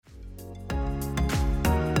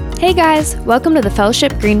Hey guys, welcome to the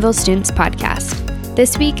Fellowship Greenville Students Podcast.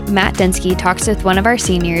 This week, Matt Densky talks with one of our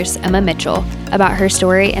seniors, Emma Mitchell, about her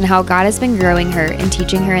story and how God has been growing her and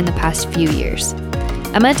teaching her in the past few years.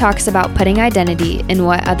 Emma talks about putting identity in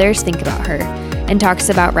what others think about her and talks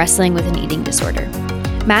about wrestling with an eating disorder.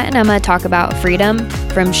 Matt and Emma talk about freedom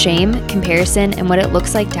from shame, comparison, and what it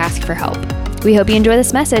looks like to ask for help. We hope you enjoy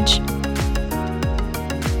this message.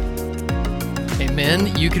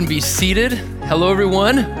 Amen. You can be seated. Hello,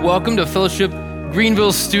 everyone. Welcome to Fellowship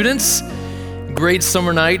Greenville Students. Great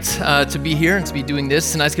summer night to be here and to be doing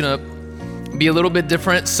this. Tonight's going to be a little bit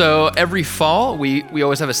different. So every fall, we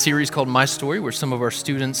always have a series called My Story, where some of our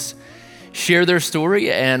students share their story,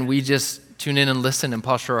 and we just tune in and listen and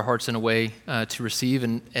posture our hearts in a way to receive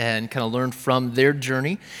and kind of learn from their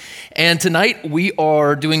journey. And tonight, we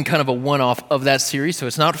are doing kind of a one-off of that series. So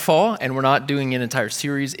it's not fall, and we're not doing an entire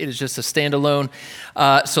series. It is just a standalone.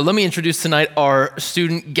 So let me introduce tonight our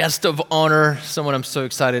student guest of honor, someone I'm so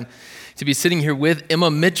excited to be sitting here with, Emma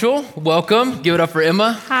Mitchell. Welcome. Give it up for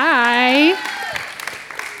Emma. Hi.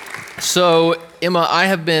 So, Emma, I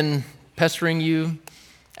have been pestering you,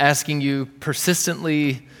 asking you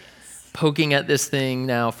persistently, poking at this thing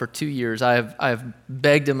now for 2 years. I've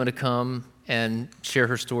begged Emma to come and share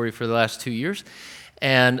her story for the last 2 years.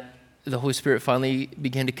 And the Holy Spirit finally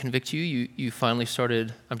began to convict you. You finally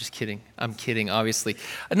started, I'm just kidding. I'm kidding, obviously.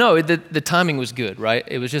 No, the timing was good, right?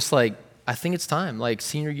 It was just like, I think it's time. Like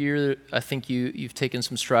senior year, I think you've taken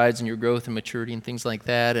some strides in your growth and maturity and things like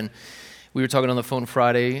that. And we were talking on the phone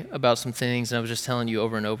Friday about some things, and I was just telling you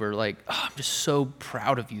over and over, like, oh, I'm just so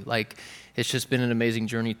proud of you. Like, it's just been an amazing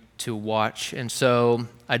journey to watch. And so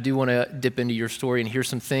I do want to dip into your story and hear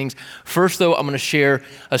some things. First, though, I'm going to share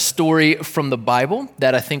a story from the Bible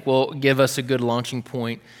that I think will give us a good launching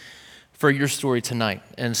point for your story tonight.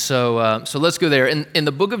 And so let's go there. In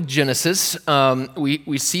the book of Genesis,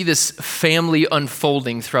 we see this family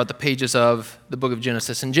unfolding throughout the pages of the book of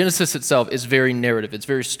Genesis. And Genesis itself is very narrative. It's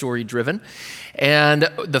very story-driven. And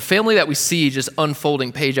the family that we see just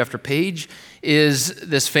unfolding page after page is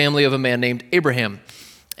this family of a man named Abraham.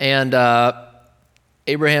 And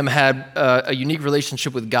Abraham had a unique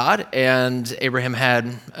relationship with God, and Abraham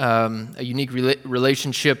had a unique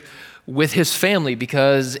relationship with his family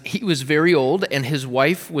because he was very old and his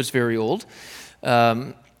wife was very old,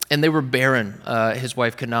 and they were barren. His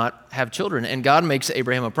wife could not have children, and God makes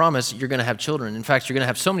Abraham a promise: you're going to have children. In fact, you're going to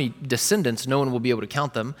have so many descendants, no one will be able to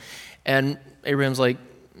count them. And Abraham's like,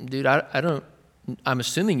 dude, I'm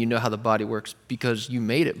assuming you know how the body works because you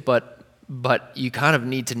made it, but you kind of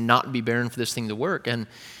need to not be barren for this thing to work.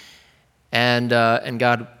 And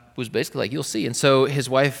God was basically like, you'll see. And so his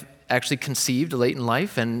wife actually conceived late in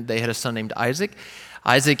life, and they had a son named Isaac.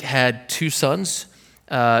 Isaac had two sons,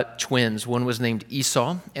 twins. One was named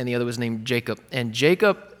Esau, and the other was named Jacob. And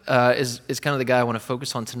Jacob is kind of the guy I want to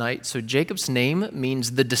focus on tonight. So Jacob's name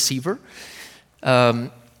means the deceiver.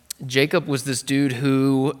 Jacob was this dude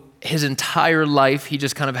who his entire life, he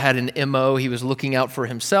just kind of had an MO. He was looking out for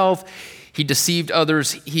himself. He deceived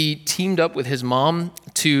others. He teamed up with his mom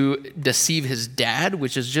to deceive his dad,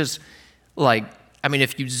 which is just like, I mean,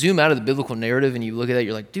 if you zoom out of the biblical narrative and you look at that,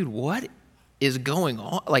 you're like, dude, what is going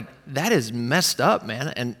on? Like, that is messed up,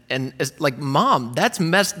 man. And it's like, mom,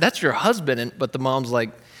 that's your husband. But the mom's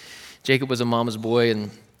like, Jacob was a mama's boy,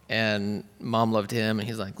 and mom loved him. And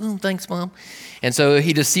he's like, thanks, mom. And so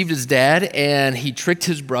he deceived his dad, and he tricked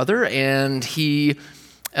his brother, and he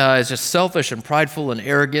is just selfish and prideful and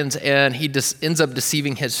arrogant, and he just ends up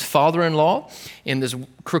deceiving his father-in-law in this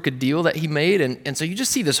crooked deal that he made. And so you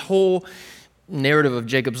just see this whole narrative of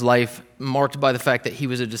Jacob's life marked by the fact that he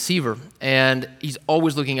was a deceiver, and he's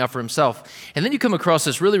always looking out for himself. And then you come across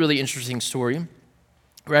this really, really interesting story.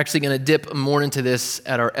 We're actually going to dip more into this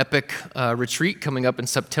at our epic retreat coming up in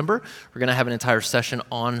September. We're going to have an entire session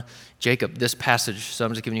on Jacob, this passage. So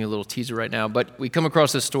I'm just giving you a little teaser right now. But we come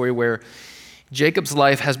across this story where Jacob's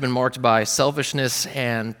life has been marked by selfishness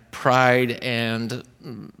and pride and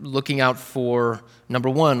looking out for, number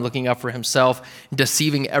one, looking out for himself,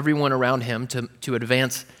 deceiving everyone around him to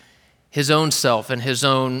advance his own self and his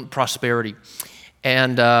own prosperity.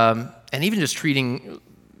 And even just treating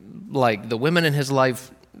like the women in his life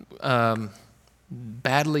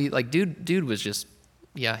badly. Like dude was just,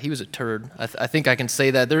 yeah, he was a turd. I think I can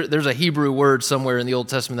say that. There's a Hebrew word somewhere in the Old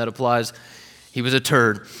Testament that applies. He was a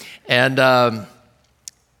turd. And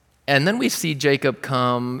then we see Jacob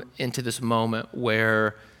come into this moment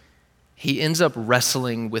where he ends up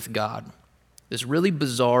wrestling with God. This really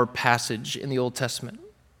bizarre passage in the Old Testament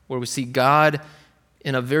where we see God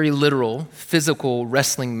in a very literal, physical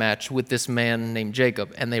wrestling match with this man named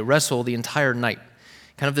Jacob, and they wrestle the entire night,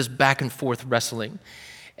 kind of this back and forth wrestling.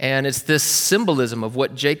 And it's this symbolism of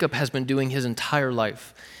what Jacob has been doing his entire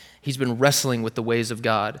life. He's been wrestling with the ways of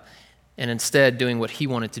God and instead doing what he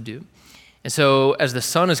wanted to do. And so as the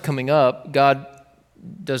sun is coming up, God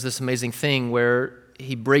does this amazing thing where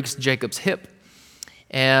he breaks Jacob's hip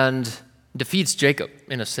and defeats Jacob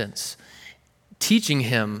in a sense, teaching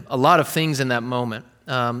him a lot of things in that moment,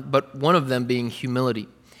 but one of them being humility.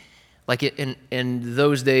 Like in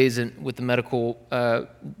those days, and with the medical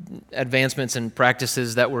advancements and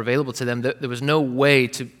practices that were available to them, there was no way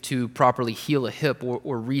to properly heal a hip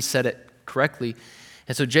or reset it correctly.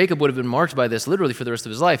 And so Jacob would have been marked by this literally for the rest of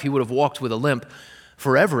his life. He would have walked with a limp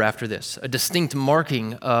forever after this, a distinct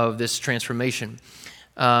marking of this transformation.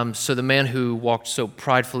 So the man who walked so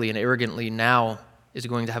pridefully and arrogantly now is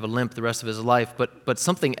going to have a limp the rest of his life. But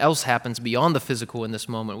something else happens beyond the physical in this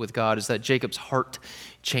moment with God, is that Jacob's heart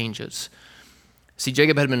changes. See,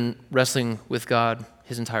 Jacob had been wrestling with God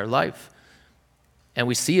his entire life. And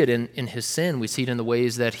we see it in his sin. We see it in the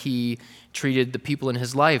ways that he treated the people in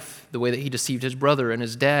his life, the way that he deceived his brother and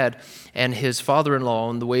his dad and his father-in-law,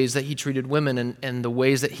 and the ways that he treated women and the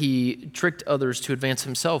ways that he tricked others to advance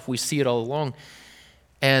himself. We see it all along.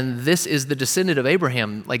 And this is the descendant of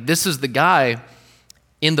Abraham. Like, this is the guy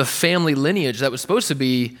in the family lineage that was supposed to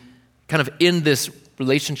be kind of in this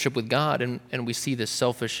relationship with God. And we see this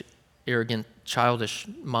selfish, arrogant, childish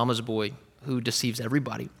mama's boy who deceives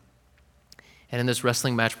everybody. And in this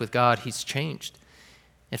wrestling match with God, he's changed.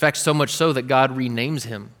 In fact, so much so that God renames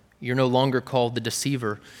him. You're no longer called the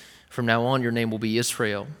deceiver. From now on, your name will be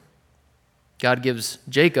Israel. God gives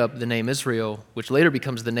Jacob the name Israel, which later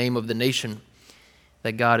becomes the name of the nation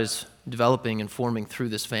that God is developing and forming through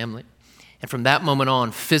this family. And from that moment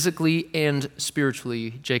on, physically and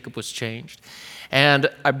spiritually, Jacob was changed. And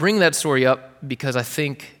I bring that story up because I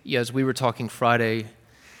think, as we were talking Friday,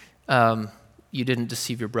 you didn't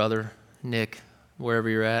deceive your brother, Nick, wherever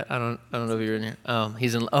you're at. I don't know if you're in here.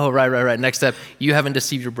 Right. Next step, you haven't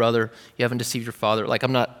deceived your brother. You haven't deceived your father. Like,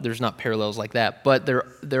 there's not parallels like that. But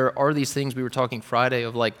there are these things we were talking Friday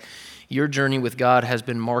of, like, your journey with God has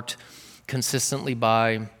been marked consistently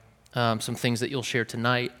by some things that you'll share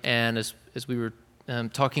tonight. And as we were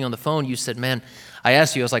talking on the phone, you said, man, I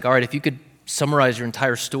asked you, I was like, all right, if you could summarize your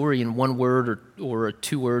entire story in one word or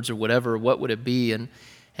 2 words or whatever, what would it be? And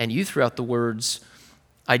you threw out the words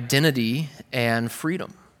identity and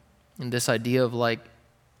freedom. And this idea of, like,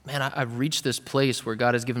 man, I've reached this place where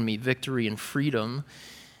God has given me victory and freedom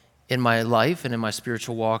in my life and in my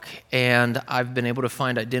spiritual walk, and I've been able to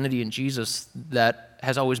find identity in Jesus that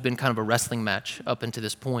has always been kind of a wrestling match up until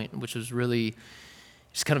this point, which was really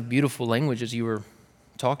just kind of beautiful language as you were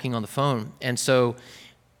talking on the phone. And so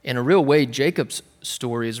in a real way, Jacob's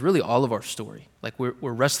story is really all of our story. Like, we're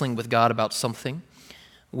wrestling with God about something.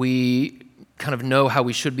 We kind of know how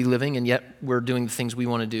we should be living, and yet we're doing the things we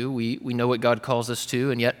want to do. We know what God calls us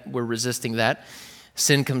to, and yet we're resisting that.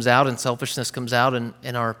 Sin comes out and selfishness comes out, and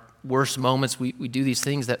in our worst moments, we do these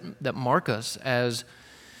things that mark us as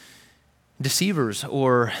deceivers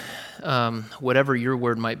or whatever your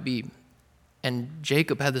word might be. And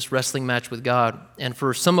Jacob had this wrestling match with God. And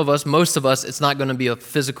for some of us, most of us, it's not going to be a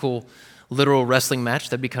physical, literal wrestling match.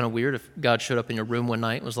 That'd be kind of weird if God showed up in your room one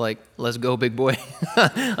night and was like, let's go, big boy.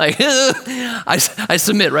 Like, I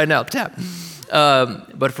submit right now, tap.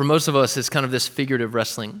 But for most of us, it's kind of this figurative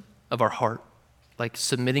wrestling of our heart, like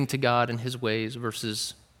submitting to God and his ways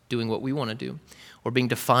versus doing what we want to do, or being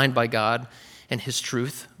defined by God and his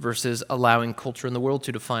truth versus allowing culture in the world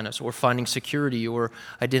to define us, or finding security or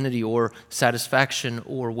identity or satisfaction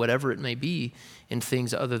or whatever it may be in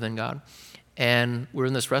things other than God. And we're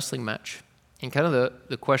in this wrestling match. And kind of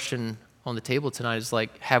the question on the table tonight is,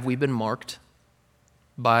 like, have we been marked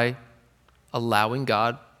by allowing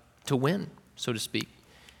God to win, so to speak?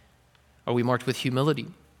 Are we marked with humility?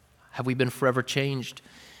 Have we been forever changed?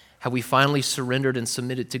 Have we finally surrendered and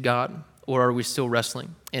submitted to God? Or are we still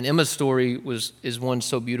wrestling? And Emma's story is one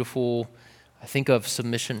so beautiful, I think, of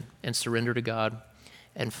submission and surrender to God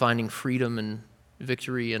and finding freedom and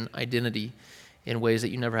victory and identity in ways that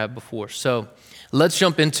you never have before. So let's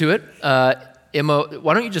jump into it. Emma,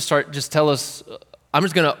 why don't you just tell us, I'm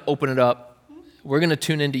just going to open it up. We're going to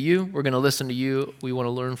tune into you. We're going to listen to you. We want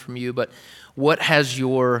to learn from you. But what has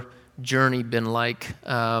your journey been like?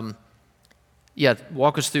 Walk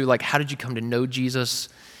us through, like, how did you come to know Jesus?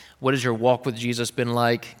 What has your walk with Jesus been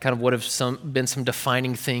like? Kind of what have been some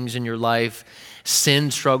defining things in your life?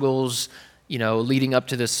 Sin struggles, leading up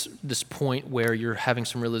to this point where you're having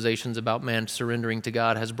some realizations about, man, surrendering to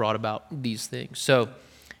God has brought about these things. So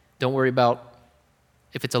don't worry about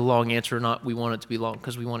if it's a long answer or not. We want it to be long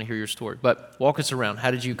because we want to hear your story. But walk us around.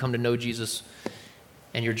 How did you come to know Jesus?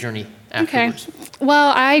 and your journey afterwards. Okay.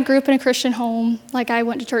 Well, I grew up in a Christian home. Like, I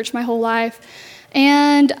went to church my whole life.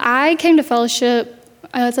 And I came to fellowship,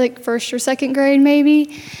 I was like first or second grade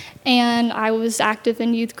maybe. And I was active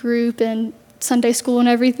in youth group and Sunday school and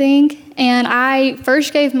everything. And I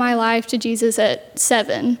first gave my life to Jesus at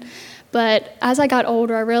 7. But as I got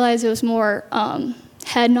older, I realized it was more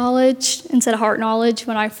head knowledge instead of heart knowledge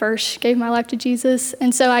when I first gave my life to Jesus.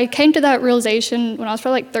 And so I came to that realization when I was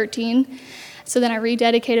probably like 13. So then I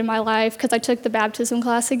rededicated my life because I took the baptism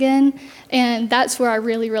class again. And that's where I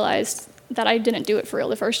really realized that I didn't do it for real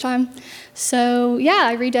the first time. So yeah,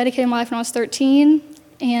 I rededicated my life when I was 13.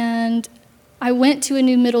 And I went to a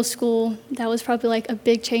new middle school. That was probably like a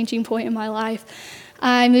big changing point in my life.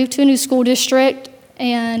 I moved to a new school district,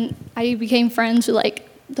 and I became friends with like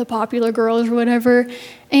the popular girls or whatever.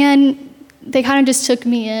 And they kind of just took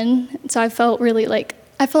me in. So I felt really like,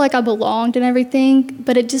 I felt like I belonged and everything.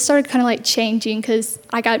 But it just started kind of like changing because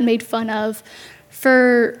I got made fun of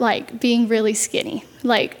for like being really skinny.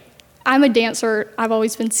 Like, I'm a dancer, I've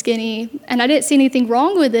always been skinny, and I didn't see anything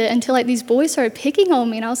wrong with it until like these boys started picking on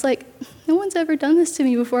me, and I was like, no one's ever done this to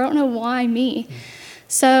me before, I don't know why me.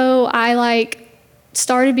 So I like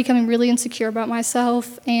started becoming really insecure about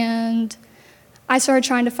myself, and I started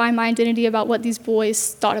trying to find my identity about what these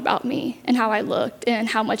boys thought about me and how I looked and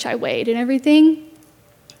how much I weighed and everything.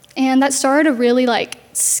 And that started a really like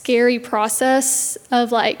scary process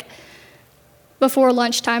of like, before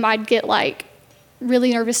lunchtime I'd get like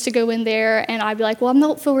really nervous to go in there, and I'd be like, well, I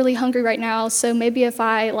don't feel really hungry right now, so maybe if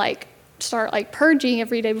I like start like purging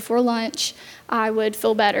every day before lunch, I would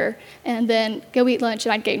feel better, and then go eat lunch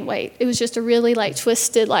and I'd gain weight. It was just a really like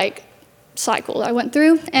twisted like cycle that I went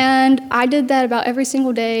through, and I did that about every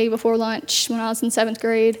single day before lunch when I was in 7th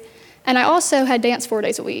grade. And I also had dance 4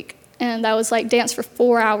 days a week, and that was like dance for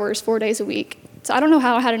 4 hours, 4 days a week. So I don't know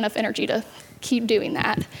how I had enough energy to keep doing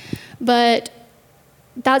that, but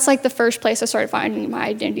that's like the first place I started finding my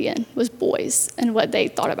identity in, was boys and what they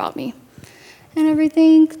thought about me and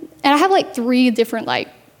everything. And I have like 3 different like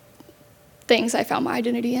things I found my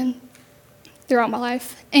identity in throughout my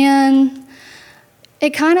life. And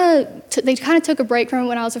it they kind of took a break from it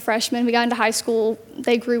when I was a freshman. We got into high school,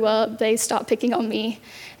 they grew up, they stopped picking on me.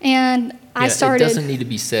 And I started... It doesn't need to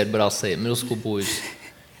be said, but I'll say it. Middle school boys,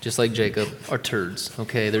 just like Jacob, are turds,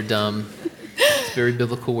 okay? They're dumb. It's a very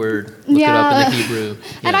biblical word. Look it up in the Hebrew.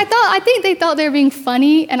 Yeah. And I think they thought they were being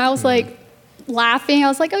funny, and I was like laughing. I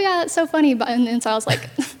was like, oh yeah, that's so funny. And so I was like,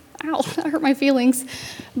 ow, that hurt my feelings.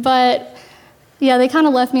 But yeah, they kind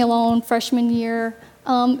of left me alone freshman year.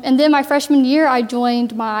 And then my freshman year, I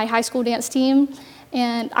joined my high school dance team,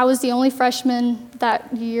 and I was the only freshman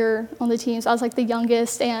that year on the team. So I was like the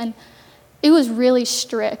youngest, and it was really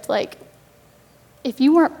strict. Like, if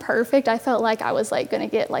you weren't perfect, I felt like I was like going to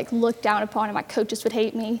get like looked down upon, and my coaches would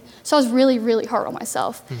hate me. So I was really, really hard on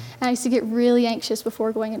myself. And I used to get really anxious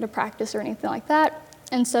before going into practice or anything like that.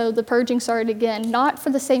 And so the purging started again, not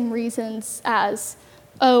for the same reasons as,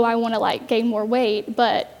 oh, I want to like gain more weight,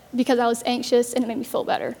 but because I was anxious and it made me feel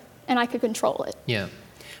better and I could control it. Yeah.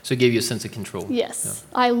 So it gave you a sense of control. Yes.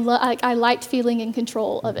 Yeah. I liked feeling in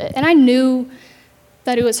control of it. And I knew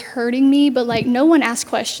that it was hurting me, but like no one asked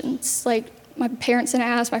questions. Like, my parents didn't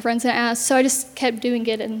ask, my friends didn't ask, so I just kept doing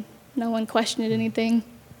it and no one questioned anything.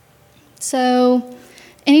 So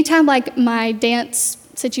anytime like my dance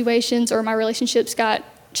situations or my relationships got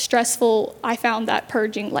stressful, I found that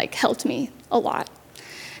purging like helped me a lot.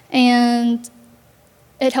 And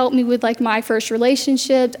it helped me with like my first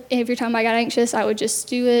relationship. Every time I got anxious, I would just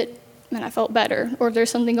do it and I felt better. Or if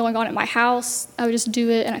there's something going on at my house, I would just do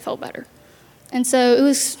it and I felt better. And so it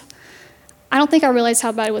was, I don't think I realized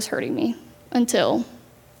how bad it was hurting me until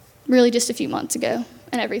really just a few months ago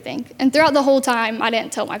and everything. And throughout the whole time, I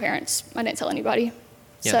didn't tell my parents. I didn't tell anybody.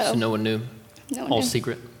 Yeah, so no one knew? No one All knew.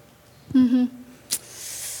 secret? Mm-hmm.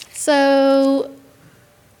 So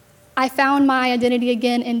I found my identity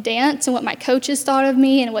again in dance and what my coaches thought of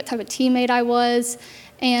me and what type of teammate I was.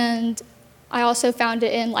 And I also found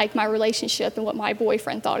it in like my relationship and what my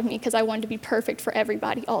boyfriend thought of me, because I wanted to be perfect for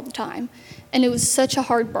everybody all the time. And it was such a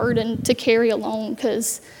hard burden to carry alone,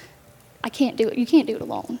 because I can't do it. You can't do it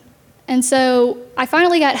alone. And so I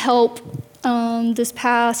finally got help this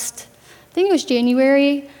past, I think it was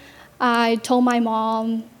January. I told my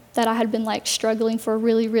mom that I had been like struggling for a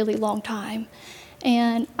really, really long time.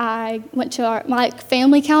 And I went to my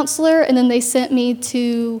family counselor, and then they sent me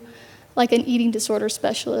to like an eating disorder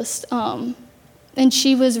specialist. And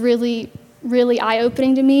she was really, really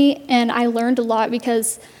eye-opening to me, and I learned a lot,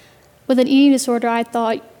 because with an eating disorder, I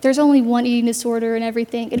thought there's only one eating disorder and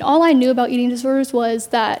everything. And all I knew about eating disorders was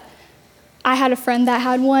that I had a friend that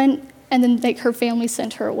had one, and then like her family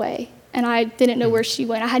sent her away, and I didn't know where she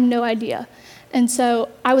went. I had no idea. And so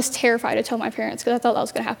I was terrified to tell my parents because I thought that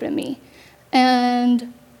was going to happen to me.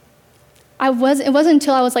 And it wasn't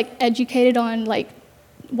until I was like educated on like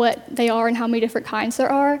what they are and how many different kinds there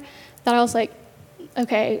are that I was like,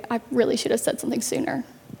 okay, I really should have said something sooner.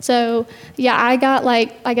 So yeah, I got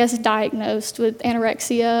diagnosed with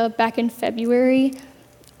anorexia back in February,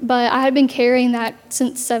 but I had been carrying that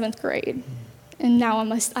since 7th grade. And now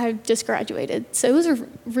I've just graduated. So it was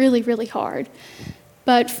really, really hard.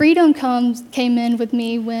 But freedom came in with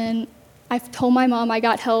me when I told my mom I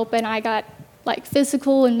got help, and I got like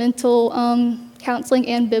physical and mental counseling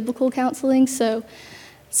and biblical counseling. So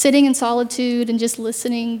sitting in solitude and just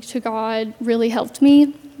listening to God really helped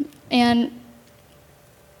me. And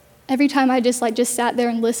every time I just sat there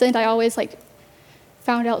and listened, I always like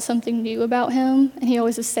found out something new about him, and he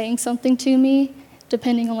always was saying something to me,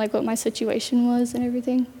 depending on like what my situation was and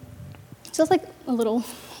everything. So it's like a little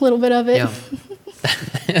bit of it. Yeah.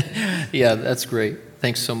 Yeah, that's great.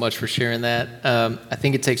 Thanks so much for sharing that. I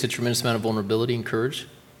think it takes a tremendous amount of vulnerability and courage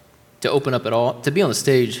to open up at all. To be on the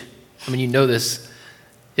stage, I mean, you know this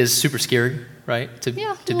is super scary, right? To be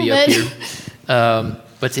up here.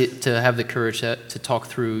 But to have the courage to talk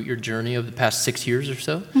through your journey of the past 6 years or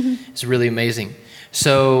so is really amazing.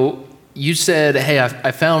 So you said, hey,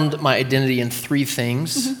 I found my identity in 3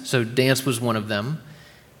 things. So dance was one of them.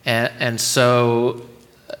 And so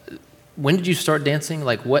when did you start dancing?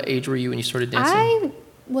 Like, what age were you when you started dancing? I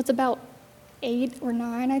was about 8 or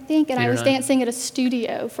 9, I think, and I was dancing at a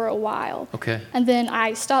studio for a while. Okay. And then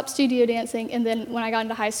I stopped studio dancing, and then when I got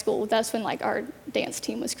into high school, that's when like our dance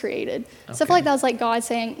team was created. Okay. So I feel like that was like God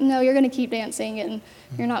saying, no, you're going to keep dancing, and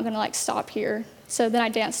you're not going to like stop here. So then I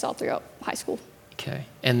danced all throughout high school. Okay.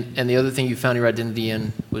 And the other thing you found your identity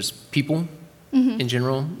in was people in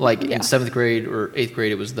general? Like in 7th grade or 8th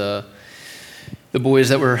grade, it was the boys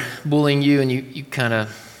that were bullying you, and you kind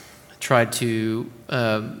of tried to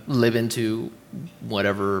live into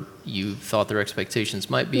whatever you thought their expectations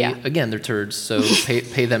might be. Yeah. Again, they're turds, so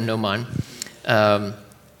pay them no mind.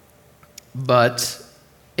 But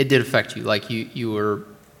it did affect you. Like you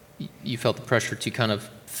felt the pressure to kind of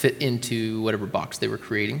fit into whatever box they were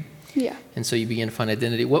creating. Yeah. And so you began to find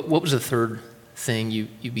identity. What was the third thing you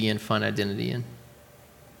began to find identity in?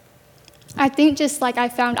 I think just like I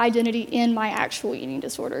found identity in my actual eating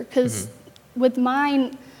disorder, because with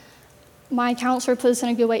mine, my counselor put this in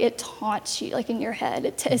a good way. It taunts you like in your head.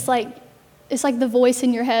 It's like the voice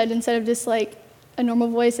in your head instead of just like a normal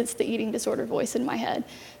voice. It's the eating disorder voice in my head.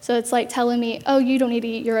 So it's like telling me, oh, you don't need to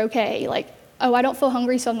eat. You're okay. Like, oh, I don't feel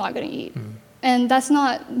hungry, so I'm not going to eat. And that's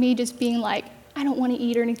not me just being like, I don't want to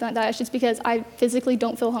eat or anything like that. It's just because I physically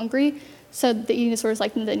don't feel hungry. So the eating disorder is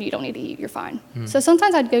like, then you don't need to eat, you're fine. So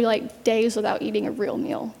sometimes I'd go like days without eating a real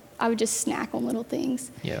meal. I would just snack on little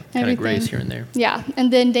things. Yeah, kind of graze here and there. Yeah,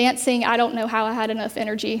 and then dancing, I don't know how I had enough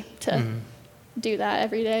energy to do that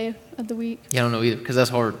every day of the week. Yeah, I don't know either, because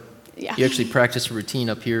that's hard. Yeah. You actually practiced a routine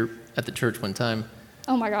up here at the church one time.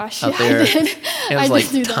 Oh my gosh, out there. I did. It was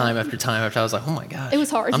like time after time after. I was like, oh my gosh. It was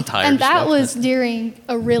hard. I'm tired. And that was during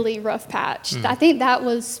a really rough patch. I think that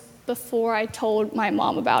was before I told my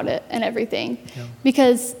mom about it and everything. Yeah.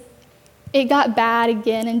 Because it got bad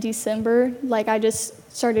again in December. Like I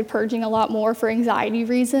just started purging a lot more for anxiety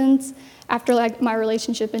reasons. After like my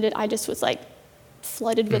relationship ended, I just was like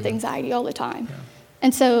flooded with anxiety all the time. Yeah.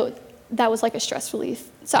 And so that was like a stress relief.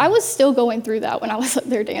 So I was still going through that when I was up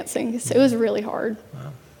there dancing. So it was really hard.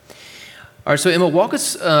 Wow. All right, so Emma, walk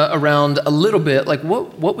us around a little bit. Like,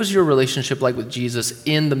 what was your relationship like with Jesus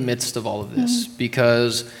in the midst of all of this?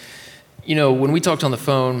 Because, you know, when we talked on the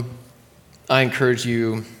phone, I encouraged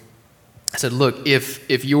you. I said, look,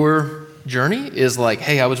 if your journey is like,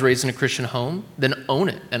 hey, I was raised in a Christian home, then own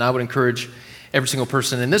it. And I would encourage every single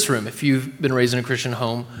person in this room, if you've been raised in a Christian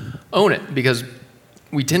home, own it. Because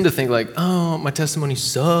we tend to think like, oh, my testimony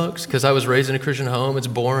sucks because I was raised in a Christian home. It's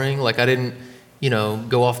boring. Like I didn't,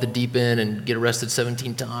 go off the deep end and get arrested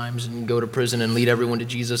 17 times and go to prison and lead everyone to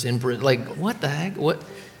Jesus in prison. Like, what the heck? What?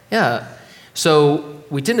 Yeah. So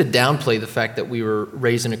we tend to downplay the fact that we were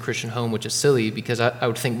raised in a Christian home, which is silly because I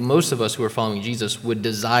would think most of us who are following Jesus would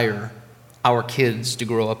desire our kids to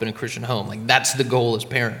grow up in a Christian home. Like that's the goal as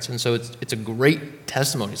parents. And so it's a great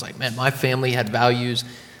testimony. It's like, man, my family had values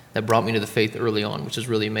that brought me to the faith early on, which is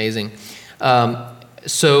really amazing.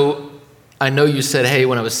 So I know you said, hey,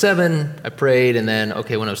 when I was 7, I prayed, and then,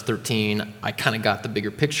 okay, when I was 13, I kind of got the bigger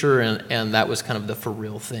picture, and that was kind of the for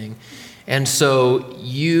real thing. And so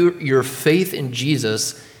your faith in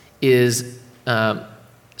Jesus is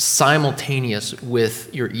simultaneous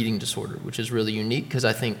with your eating disorder, which is really unique, because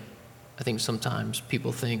I think sometimes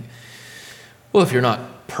people think, well, if you're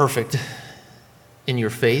not perfect in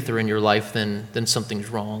your faith or in your life, then something's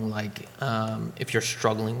wrong. Like if you're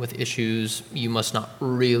struggling with issues, you must not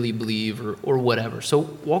really believe or whatever. So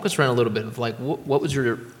walk us around a little bit of like, what was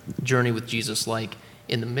your journey with Jesus like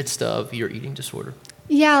in the midst of your eating disorder?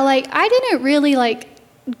 Yeah, like I didn't really like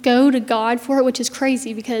go to God for it, which is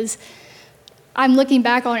crazy because I'm looking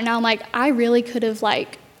back on it now. I'm like, I really could have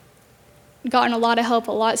like gotten a lot of help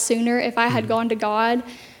a lot sooner if I had gone to God.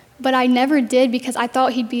 But I never did because I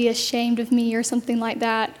thought he'd be ashamed of me or something like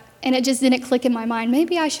that. And it just didn't click in my mind.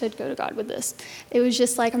 Maybe I should go to God with this. It was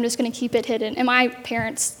just like, I'm just going to keep it hidden. And my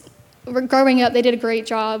parents, growing up, they did a great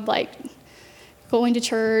job, like going to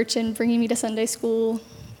church and bringing me to Sunday school.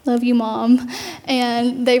 Love you, Mom.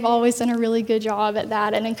 And they've always done a really good job at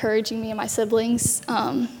that and encouraging me and my siblings.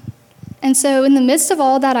 And so in the midst of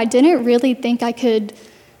all that, I didn't really think I could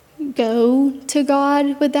go to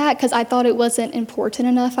God with that because I thought it wasn't important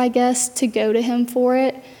enough, I guess, to go to him for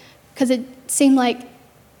it, because it seemed like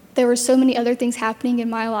there were so many other things happening in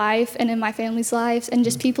my life and in my family's lives and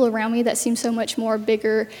just people around me that seemed so much more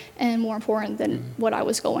bigger and more important than what I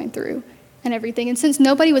was going through and everything. And since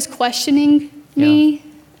nobody was questioning me,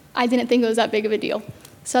 I didn't think it was that big of a deal.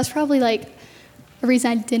 So that's probably like a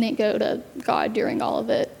reason I didn't go to God during all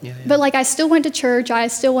of it. But like I still went to church, I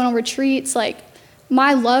still went on retreats, like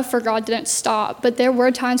my love for God didn't stop, but there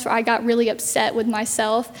were times where I got really upset with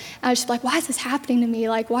myself. And I was just like, why is this happening to me?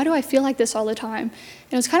 Like, why do I feel like this all the time?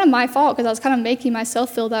 And it was kind of my fault because I was kind of making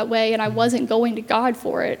myself feel that way, and I wasn't going to God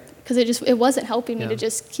for it because it wasn't helping me to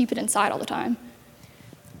just keep it inside all the time.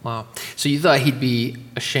 Wow. So you thought he'd be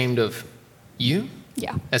ashamed of you?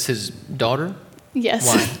 Yeah. As his daughter? Yes.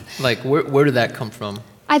 Why? Like, where did that come from?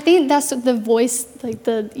 I think that's the voice, like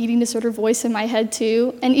the eating disorder voice in my head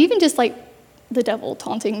too, and even just like the devil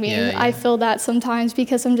taunting me. I feel that sometimes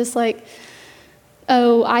because I'm just like,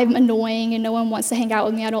 oh, I'm annoying and no one wants to hang out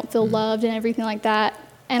with me. I don't feel loved and everything like that.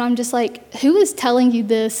 And I'm just like, who is telling you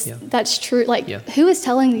this? That's true. Like, who is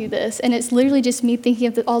telling you this? And it's literally just me thinking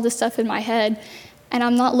of all this stuff in my head. And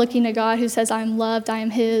I'm not looking to God who says I'm loved, I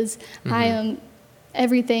am his, I am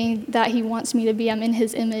everything that he wants me to be. I'm in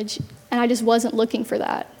his image. And I just wasn't looking for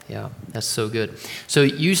that. Yeah, that's so good. So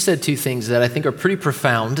you said two things that I think are pretty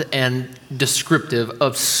profound and descriptive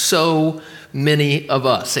of so many of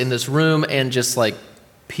us in this room and just like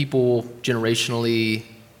people generationally,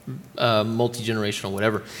 multi-generational,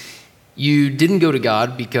 whatever. You didn't go to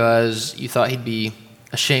God because you thought he'd be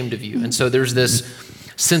ashamed of you. And so there's this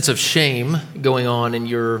sense of shame going on in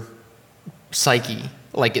your psyche,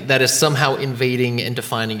 like that is somehow invading and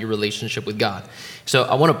defining your relationship with God. So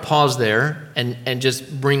I want to pause there and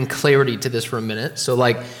just bring clarity to this for a minute. So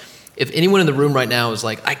like, if anyone in the room right now is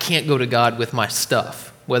like, I can't go to God with my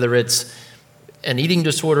stuff, whether it's an eating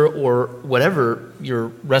disorder or whatever you're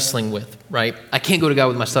wrestling with, right? I can't go to God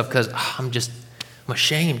with my stuff because I'm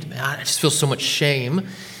ashamed, man. I just feel so much shame.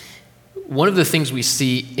 One of the things we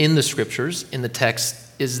see in the scriptures, in the text,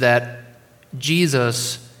 is that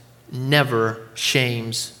Jesus never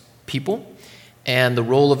shames people. And the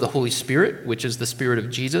role of the Holy Spirit, which is the Spirit of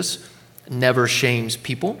Jesus, never shames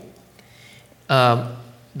people. The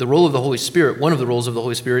role of the Holy Spirit, one of the roles of the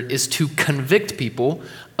Holy Spirit, is to convict people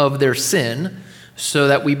of their sin so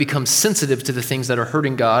that we become sensitive to the things that are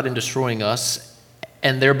hurting God and destroying us,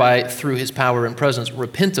 and thereby, through his power and presence,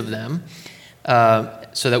 repent of them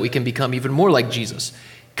so that we can become even more like Jesus.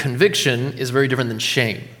 Conviction is very different than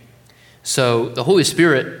shame. So the Holy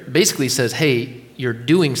Spirit basically says, hey, you're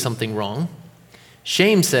doing something wrong.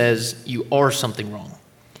 Shame says you are something wrong.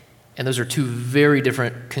 And those are two very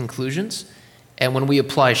different conclusions. And when we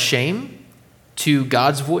apply shame to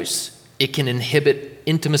God's voice, it can inhibit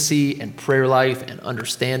intimacy and prayer life and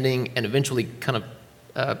understanding and eventually kind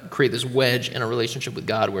of create this wedge in a relationship with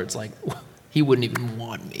God where it's like, he wouldn't even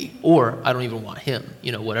want me, or I don't even want him,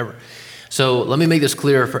 whatever. So let me make this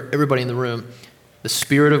clear for everybody in the room. The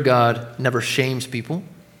Spirit of God never shames people.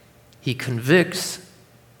 He convicts,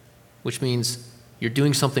 which means you're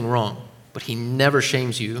doing something wrong, but he never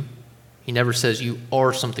shames you. He never says you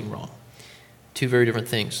are something wrong. Two very different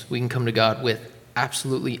things. We can come to God with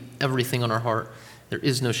absolutely everything on our heart. There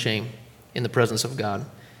is no shame in the presence of God.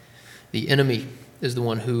 The enemy is the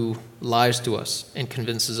one who lies to us and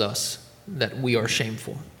convinces us that we are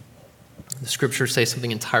shameful. The scriptures say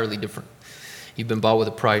something entirely different. You've been bought with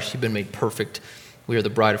a price. You've been made perfect. We are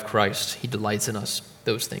the bride of Christ. He delights in us,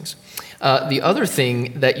 those things. The other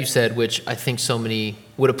thing that you said, which I think so many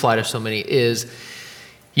would apply to so many, is,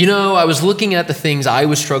 I was looking at the things I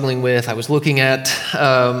was struggling with. I was looking at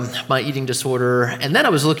my eating disorder, and then I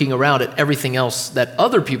was looking around at everything else that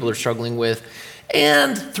other people are struggling with,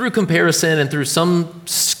 And through comparison and through some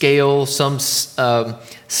scale, some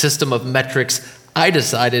system of metrics, I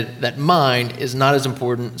decided that mine is not as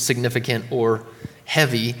important, significant, or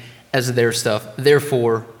heavy as their stuff.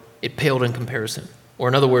 Therefore, it paled in comparison. Or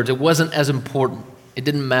in other words, it wasn't as important. It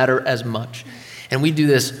didn't matter as much. And we do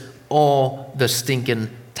this all the stinking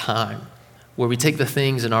time, where we take the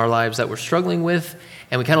things in our lives that we're struggling with,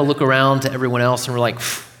 and we kind of look around to everyone else, and we're like,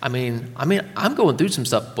 I'm going through some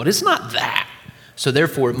stuff, but it's not that. So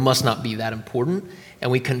therefore, it must not be that important,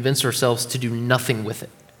 and we convince ourselves to do nothing with it,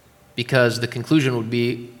 because the conclusion would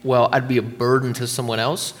be, well, I'd be a burden to someone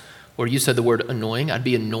else, or you said the word annoying, I'd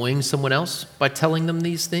be annoying someone else by telling them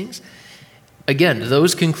these things. Again,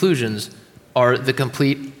 those conclusions are the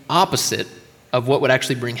complete opposite of what would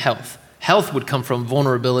actually bring health. Health would come from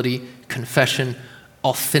vulnerability, confession,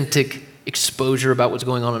 authentic exposure about what's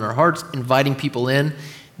going on in our hearts, inviting people in.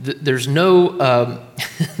 There's no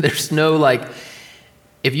like,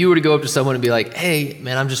 if you were to go up to someone and be like, hey,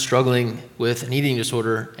 man, I'm just struggling with an eating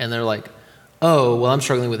disorder, and they're like, oh, well, I'm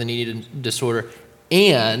struggling with an eating disorder,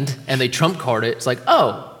 and they trump card it, it's like,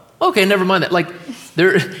 oh, okay, never mind that. Like,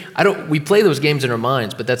 we play those games in our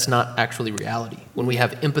minds, but that's not actually reality. When we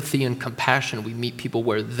have empathy and compassion, we meet people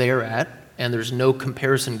where they're at, and there's no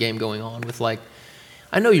comparison game going on with like,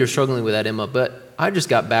 I know you're struggling with that, Emma, but I just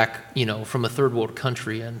got back, from a third world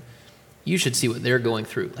country, and you should see what they're going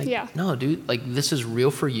through. Like, yeah. No, dude, like this is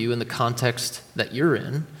real for you in the context that you're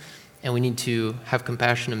in, and we need to have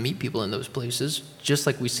compassion and meet people in those places, just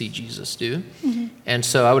like we see Jesus do. Mm-hmm. And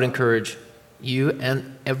so I would encourage you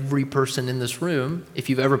and every person in this room, if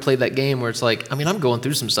you've ever played that game where it's like, I'm going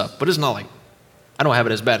through some stuff, but it's not like, I don't have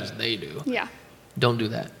it as bad as they do. Yeah. Don't do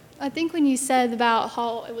that. I think when you said about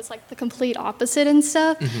how it was like the complete opposite and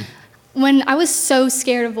stuff, when I was so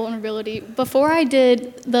scared of vulnerability, before I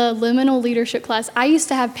did the liminal leadership class, I used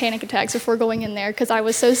to have panic attacks before going in there because I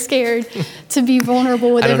was so scared to be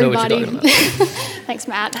vulnerable with everybody. I don't know what you're talking about. Thanks,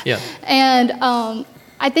 Matt. Yeah. And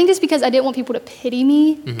I think it's because I didn't want people to pity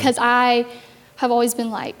me, because I have always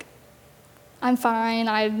been like, I'm fine,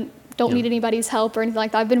 I don't need anybody's help or anything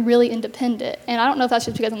like that. I've been really independent. And I don't know if that's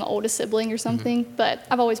just because I'm the oldest sibling or something, but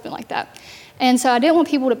I've always been like that. And so I didn't want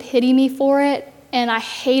people to pity me for it. And I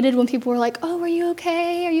hated when people were like, oh, are you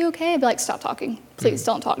okay? Are you okay? I'd be like, stop talking. Please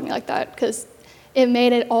don't talk to me like that, because it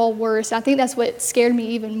made it all worse. I think that's what scared me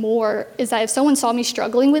even more, is that if someone saw me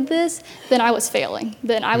struggling with this, then I was failing.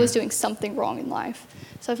 Then I was doing something wrong in life.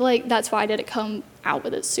 So I feel like that's why I didn't come out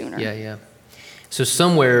with it sooner. Yeah. So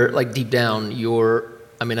somewhere like deep down,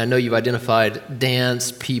 I know you've identified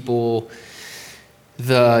dance, people,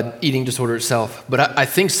 the eating disorder itself, but I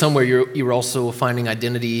think somewhere you were also finding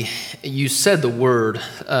identity. You said the word,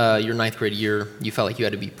 your 9th grade year, you felt like you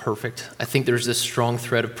had to be perfect. I think there's this strong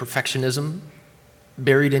thread of perfectionism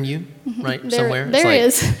buried in you, right? Somewhere. There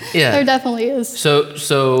is. Yeah. There definitely is.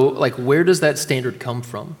 So like, where does that standard come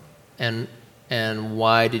from? And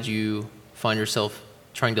why did you find yourself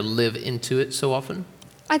trying to live into it so often?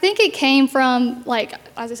 I think it came from, like,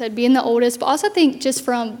 as I said, being the oldest, but also I think just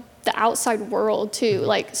from the outside world too,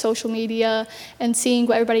 like social media and seeing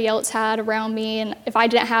what everybody else had around me. And if I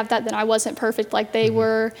didn't have that, then I wasn't perfect like they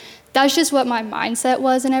were. That's just what my mindset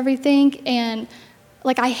was and everything. And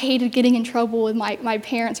like, I hated getting in trouble with my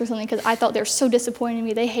parents or something, because I thought they were so disappointed in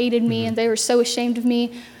me. They hated me and they were so ashamed of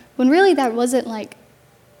me, when really that wasn't like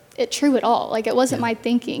it true at all. Like, it wasn't my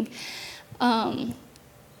thinking.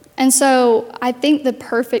 And so I think the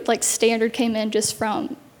perfect like standard came in just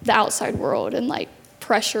from the outside world and like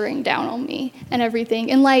pressuring down on me and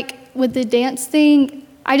everything. And like with the dance thing,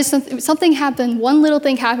 something happened, one little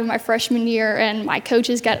thing happened my freshman year, and my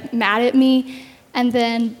coaches got mad at me, and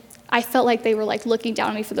then I felt like they were like looking down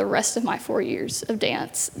on me for the rest of my 4 years of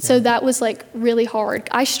dance. Yeah. So that was like really hard.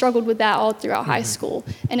 I struggled with that all throughout high school,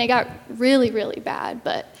 and it got really, really bad.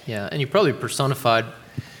 But yeah, and you probably personified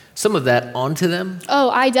some of that onto them. Oh,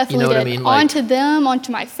 I definitely did. What I mean? Onto them,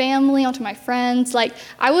 onto my family, onto my friends. Like,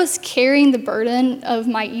 I was carrying the burden of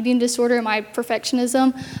my eating disorder and my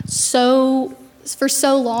perfectionism for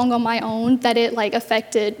so long on my own that it like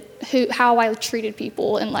affected how I treated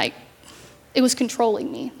people, and like it was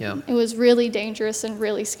controlling me. Yeah. It was really dangerous and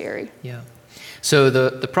really scary. Yeah. So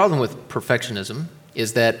the problem with perfectionism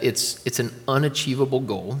is that it's an unachievable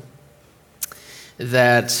goal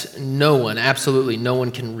that absolutely no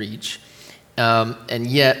one can reach. And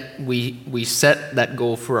yet we set that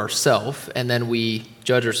goal for ourselves, and then we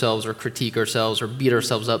judge ourselves or critique ourselves or beat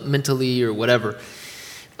ourselves up mentally or whatever.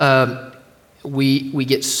 We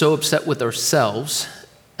get so upset with ourselves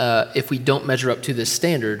if we don't measure up to this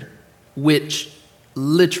standard, which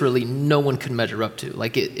literally no one can measure up to.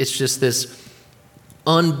 Like, it's just this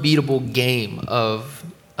unbeatable game of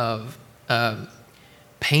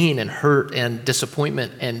pain and hurt and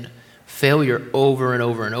disappointment and failure over and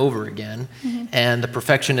over and over again. And the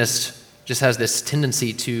perfectionist just has this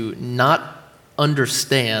tendency to not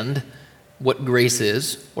understand what grace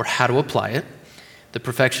is or how to apply it. The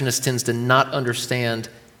perfectionist tends to not understand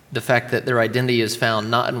the fact that their identity is found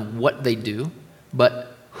not in what they do,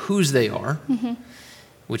 but whose they are,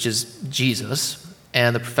 which is Jesus.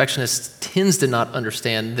 And the perfectionist tends to not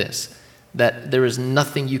understand this, that there is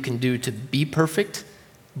nothing you can do to be perfect,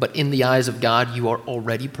 but in the eyes of God, you are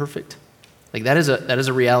already perfect. Like that is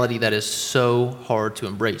a reality that is so hard to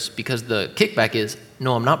embrace, because the kickback is,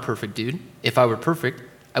 no, I'm not perfect, dude. If I were perfect,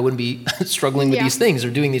 I wouldn't be struggling with these things or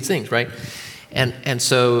doing these things, right? And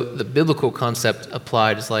so the biblical concept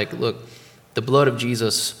applied is like, look, the blood of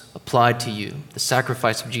Jesus applied to you, the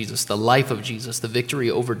sacrifice of Jesus, the life of Jesus, the victory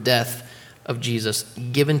over death of Jesus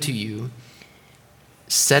given to you,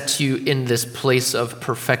 sets you in this place of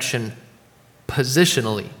perfection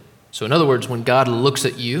positionally. So in other words, when God looks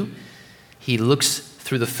at you, he looks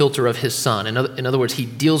through the filter of his son. In other words, he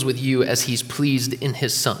deals with you as he's pleased in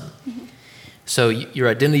his son. So your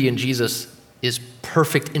identity in Jesus is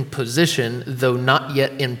perfect in position, though not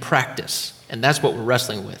yet in practice. And that's what we're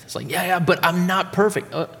wrestling with. It's like, yeah, but I'm not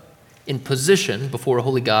perfect. In position before a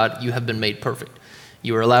holy God, you have been made perfect.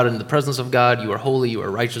 You are allowed into the presence of God. You are holy. You are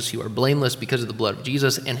righteous. You are blameless because of the blood of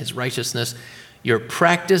Jesus and his righteousness. Your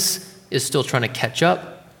practice is still trying to catch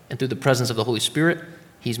up. And through the presence of the Holy Spirit,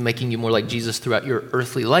 he's making you more like Jesus throughout your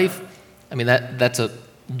earthly life. I mean, that's a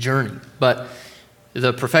journey. But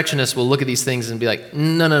the perfectionist will look at these things and be like,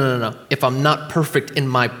 no. If I'm not perfect in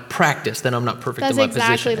my practice, then I'm not perfect in my position.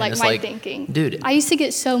 That's exactly my thinking. Dude. I used to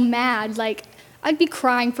get so mad. Like, I'd be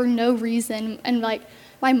crying for no reason. And, like,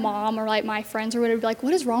 my mom or, like, my friends or whatever would be like,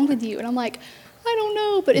 what is wrong with you? And I'm like, I don't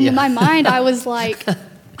know. But in my mind, I was like,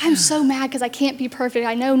 I'm so mad because I can't be perfect.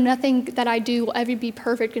 I know nothing that I do will ever be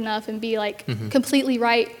perfect enough and be, like, completely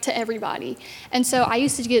right to everybody. And so I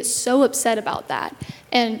used to get so upset about that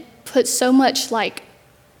and put so much, like,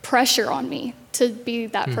 pressure on me to be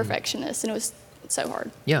that perfectionist, and it was so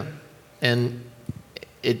hard. Yeah, and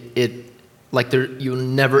it like you're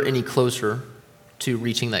never any closer to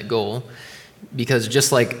reaching that goal, because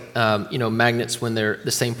just like magnets, when they're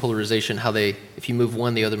the same polarization, how if you move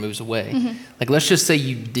one, the other moves away. Like, let's just say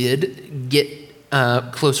you did get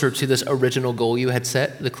closer to this original goal you had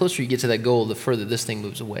set. The closer you get to that goal, the further this thing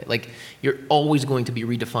moves away. Like, you're always going to be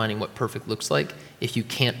redefining what perfect looks like if you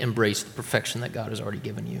can't embrace the perfection that God has already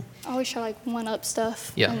given you. I always try to one up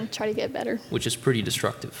stuff and try to get better. Which is pretty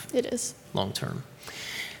destructive. It is. Long term.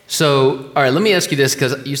 So, all right, let me ask you this,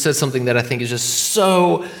 because you said something that I think is just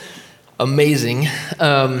so amazing.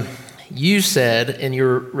 You said in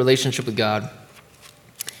your relationship with God,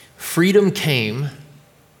 freedom came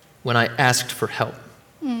when I asked for help.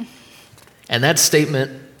 And that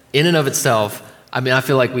statement, in and of itself, I mean, I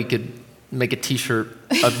feel like we could make a t-shirt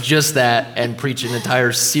of just that and preach an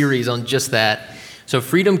entire series on just that. So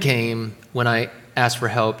freedom came when I asked for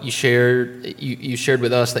help. You shared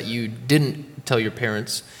with us that you didn't tell your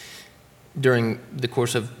parents during the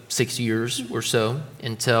course of 6 years or so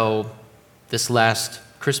until this last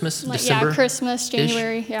Christmas, December? Yeah, Christmas,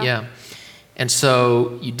 January, Yeah. And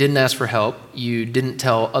so you didn't ask for help. You didn't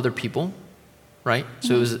tell other people, right?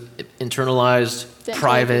 So it was internalized,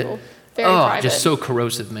 private. Very private. Just so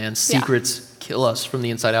corrosive, man. Secrets kill us from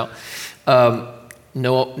the inside out.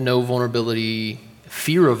 No vulnerability,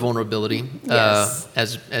 fear of vulnerability,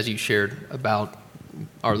 as you shared about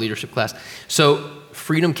our leadership class. So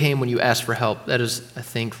freedom came when you asked for help. That is, I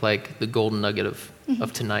think, like the golden nugget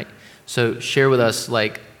of tonight. So share with us,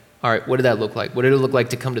 like, all right, what did that look like? What did it look like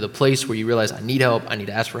to come to the place where you realize, I need help, I need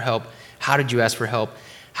to ask for help? How did you ask for help?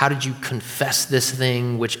 How did you confess this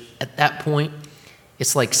thing, which at that point,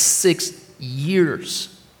 it's like 6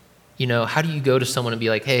 years. How do you go to someone and be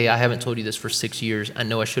like, hey, I haven't told you this for 6 years. I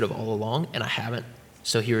know I should have all along, and I haven't.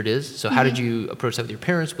 So here it is. So how did you approach that with your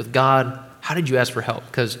parents, with God? How did you ask for help?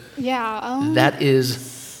 Because that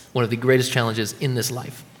is one of the greatest challenges in this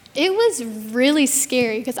life. It was really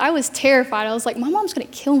scary because I was terrified. I was like, my mom's going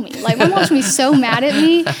to kill me. Like, my mom's going to be so mad at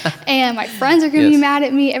me, and my friends are going to be mad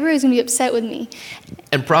at me. Everybody's going to be upset with me.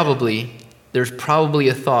 And there's probably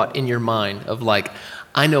a thought in your mind of like,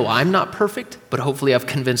 I know I'm not perfect, but hopefully I've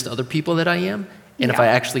convinced other people that I am. And if I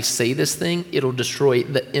actually say this thing, it'll destroy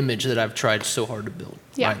the image that I've tried so hard to build.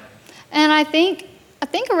 Yeah. Right? And I think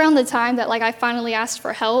around the time that, like, I finally asked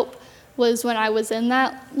for help was when I was in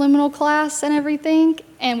that liminal class and everything,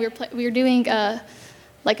 and we were doing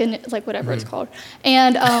whatever it's called,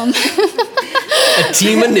 and A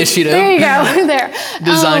team initiative. There you go. There.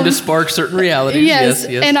 Designed to spark certain realities. Yes.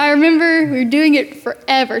 Yes. And I remember we were doing it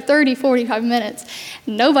forever, 30, 45 minutes.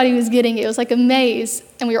 Nobody was getting it. It was like a maze,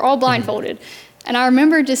 and we were all blindfolded. And I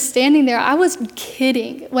remember just standing there. I was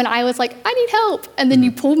kidding when I was like, I need help. And then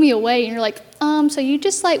you pulled me away, and you're like, so you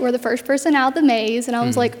just like were the first person out of the maze. And I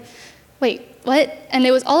was like, wait, what? And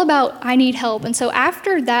it was all about I need help. And so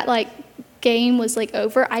after that like game was like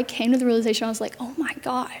over, I came to the realization, I was like, oh my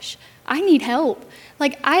gosh, I need help.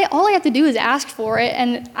 Like all I have to do is ask for it.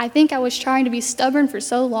 And I think I was trying to be stubborn for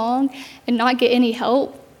so long and not get any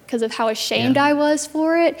help because of how ashamed I was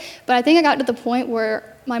for it. But I think I got to the point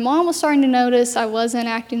where my mom was starting to notice I wasn't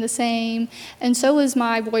acting the same, and so was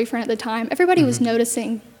my boyfriend at the time. Everybody was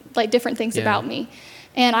noticing like different things about me.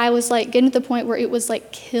 And I was like getting to the point where it was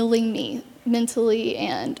like killing me mentally,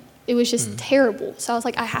 and it was just terrible. So I was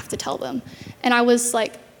like, I have to tell them. And I was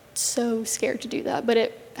like so scared to do that, but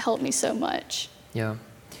it helped me so much. Yeah.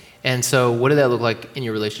 And so what did that look like in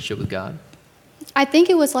your relationship with God? I think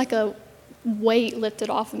it was like a weight lifted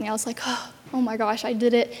off of me. I was like, oh my gosh, I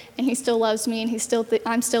did it, and he still loves me, and he still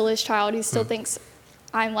I'm still his child. He still thinks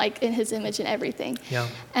I'm like in his image and everything. Yeah.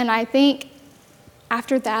 And I think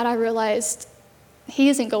after that, I realized he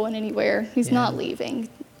isn't going anywhere. He's not leaving.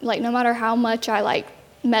 Like no matter how much I like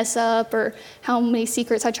mess up or how many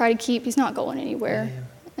secrets I try to keep, he's not going anywhere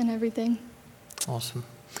and everything. Awesome.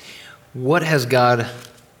 What has God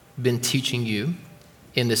been teaching you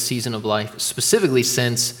in this season of life, specifically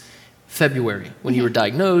since February when you were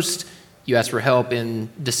diagnosed? You asked for help in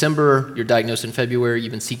December, you're diagnosed in February,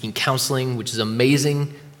 you've been seeking counseling, which is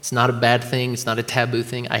amazing. It's not a bad thing, it's not a taboo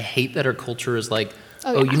thing. I hate that our culture is like,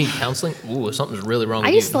 you need counseling? Ooh, something's really wrong with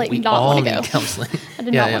you. I used to like not want to go. We all need counseling. I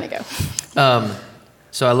did not want to go.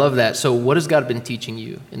 So I love that. So what has God been teaching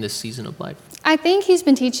you in this season of life? I think he's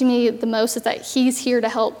been teaching me the most is that he's here to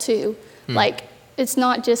help too. Like it's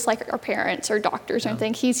not just like our parents or doctors or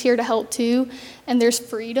anything. He's here to help too. And there's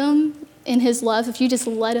freedom in his love if you just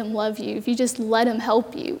let him love you, if you just let him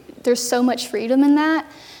help you. There's so much freedom in that.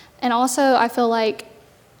 And also I feel like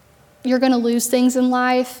you're going to lose things in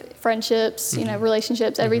life, friendships,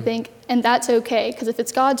 relationships, everything. And that's okay, because if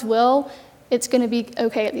it's God's will, it's going to be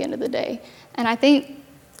okay at the end of the day. And I think,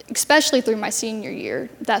 especially through my senior year,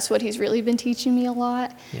 that's what he's really been teaching me a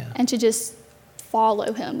lot. And to just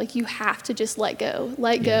follow him. Like you have to just let go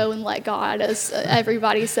and let God, as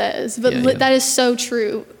everybody says. But that is so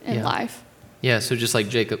true in life. Yeah, so just like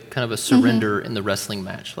Jacob, kind of a surrender in the wrestling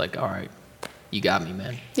match. Like, all right, you got me,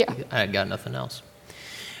 man. Yeah. I got nothing else.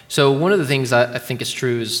 So one of the things I think is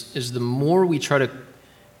true is the more we try to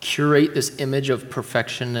curate this image of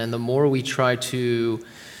perfection, and the more we try to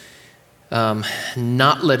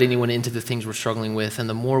not let anyone into the things we're struggling with, and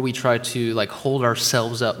the more we try to like hold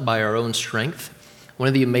ourselves up by our own strength, one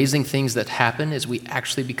of the amazing things that happen is we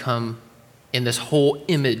actually become, in this whole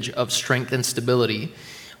image of strength and stability,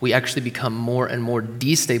 we actually become more and more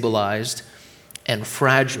destabilized and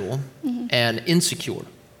fragile and insecure.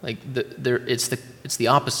 Like it's the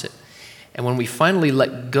opposite. And when we finally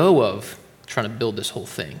let go of trying to build this whole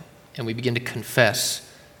thing, and we begin to confess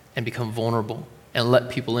and become vulnerable and let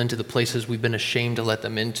people into the places we've been ashamed to let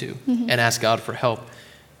them into and ask God for help,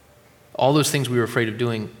 all those things we were afraid of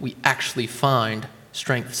doing, we actually find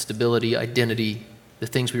strength, stability, identity, the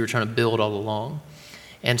things we were trying to build all along.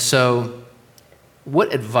 And so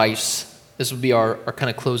what advice, this would be our kind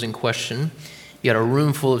of closing question. You got a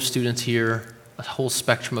room full of students here, a whole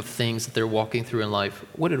spectrum of things that they're walking through in life.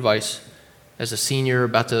 What advice, as a senior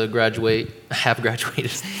about to graduate, have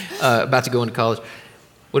graduated, about to go into college,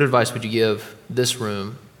 what advice would you give this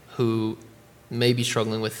room who may be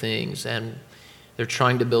struggling with things and they're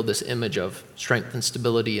trying to build this image of strength and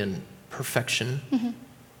stability and perfection,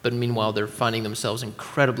 but meanwhile they're finding themselves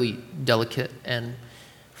incredibly delicate and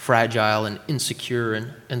fragile and insecure,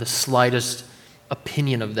 and the slightest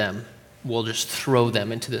opinion of them will just throw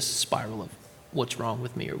them into this spiral of what's wrong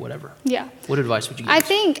with me or whatever. Yeah. What advice would you give? I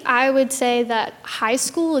think I would say that high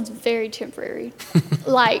school is very temporary.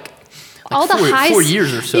 like all the 4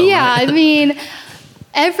 years or so. Yeah, right? I mean,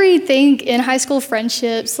 everything in high school,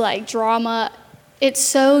 friendships, like drama, it's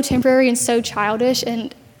so temporary and so childish,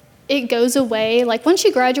 and it goes away. Like once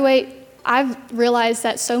you graduate, I've realized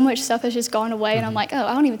that so much stuff has just gone away, and I'm like,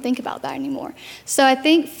 I don't even think about that anymore. So I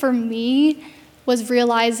think for me was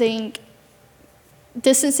realizing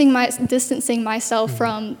distancing myself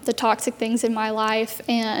from the toxic things in my life,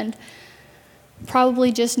 and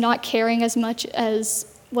probably just not caring as much as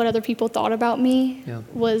what other people thought about me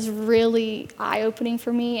was really eye-opening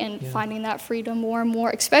for me, and finding that freedom more and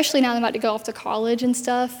more, especially now that I'm about to go off to college and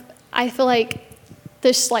stuff. I feel like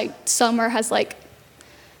this like summer has like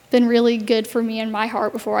been really good for me in my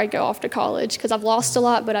heart before I go off to college, because I've lost a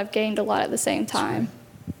lot, but I've gained a lot at the same time.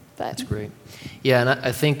 That's great. Yeah, and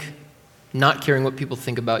I think not caring what people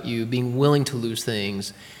think about you, being willing to lose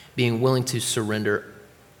things, being willing to surrender,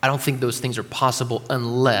 I don't think those things are possible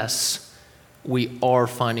unless we are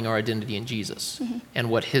finding our identity in Jesus and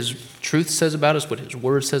what his truth says about us, what his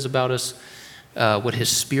word says about us, what his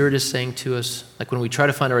spirit is saying to us. Like when we try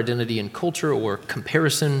to find our identity in culture or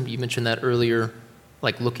comparison, you mentioned that earlier,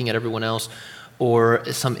 like looking at everyone else, or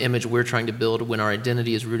some image we're trying to build, when our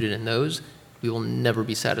identity is rooted in those, we will never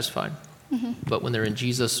be satisfied. But when they're in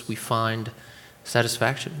Jesus, we find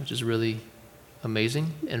satisfaction, which is really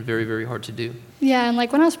amazing and very, very hard to do. Yeah, and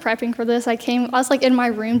like when I was prepping for this, I was like in my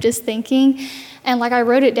room just thinking, and like I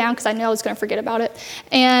wrote it down because I knew I was going to forget about it.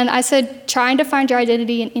 And I said, trying to find your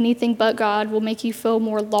identity in anything but God will make you feel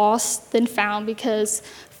more lost than found, because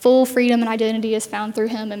full freedom and identity is found through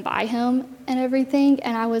him and by him and everything.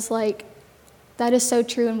 And I was like, that is so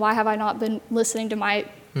true, and why have I not been listening to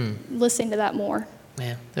that more?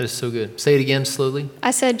 Man, that is so good. Say it again slowly.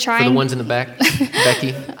 I said for the ones in the back,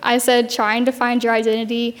 Becky. I said trying to find your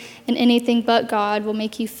identity in anything but God will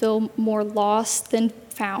make you feel more lost than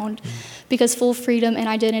found, because full freedom and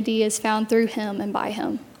identity is found through him and by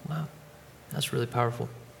him. Wow, that's really powerful.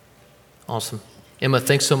 Awesome. Emma,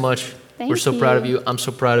 thanks so much. Thank We're so you. proud of you. I'm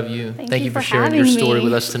so proud of you. Thank you for for sharing your having story me.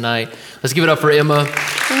 with us tonight. Let's give it up for Emma.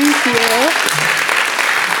 Thank you.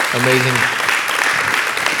 Amazing.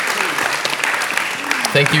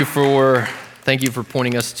 Thank you for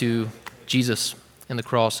pointing us to Jesus and the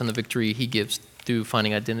cross and the victory he gives through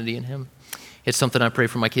finding identity in him. It's something I pray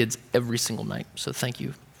for my kids every single night. So thank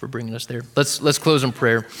you for bringing us there. Let's close in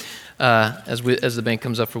prayer as the band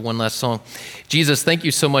comes up for one last song. Jesus, thank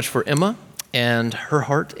you so much for Emma and her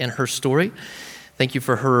heart and her story. Thank you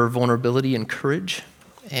for her vulnerability and courage,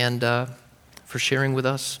 and for sharing with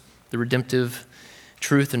us the redemptive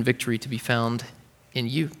truth and victory to be found in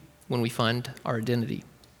you when we find our identity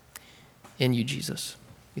in you, Jesus.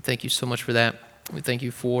 We thank you so much for that. We thank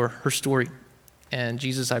you for her story. And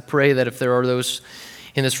Jesus, I pray that if there are those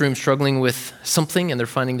in this room struggling with something and they're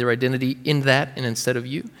finding their identity in that and instead of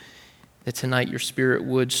you, that tonight your Spirit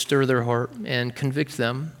would stir their heart and convict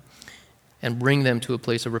them and bring them to a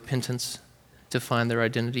place of repentance to find their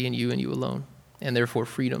identity in you and you alone, and therefore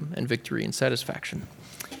freedom and victory and satisfaction.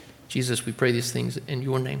 Jesus, we pray these things in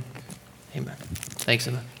your name. Amen. Thanks,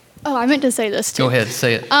 Emma. Oh, I meant to say this too. Go ahead,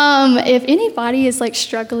 say it. If anybody is like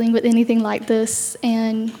struggling with anything like this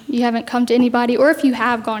and you haven't come to anybody, or if you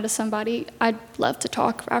have gone to somebody, I'd love to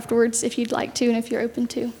talk afterwards if you'd like to and if you're open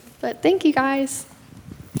to. But thank you guys.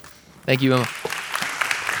 Thank you, Emma.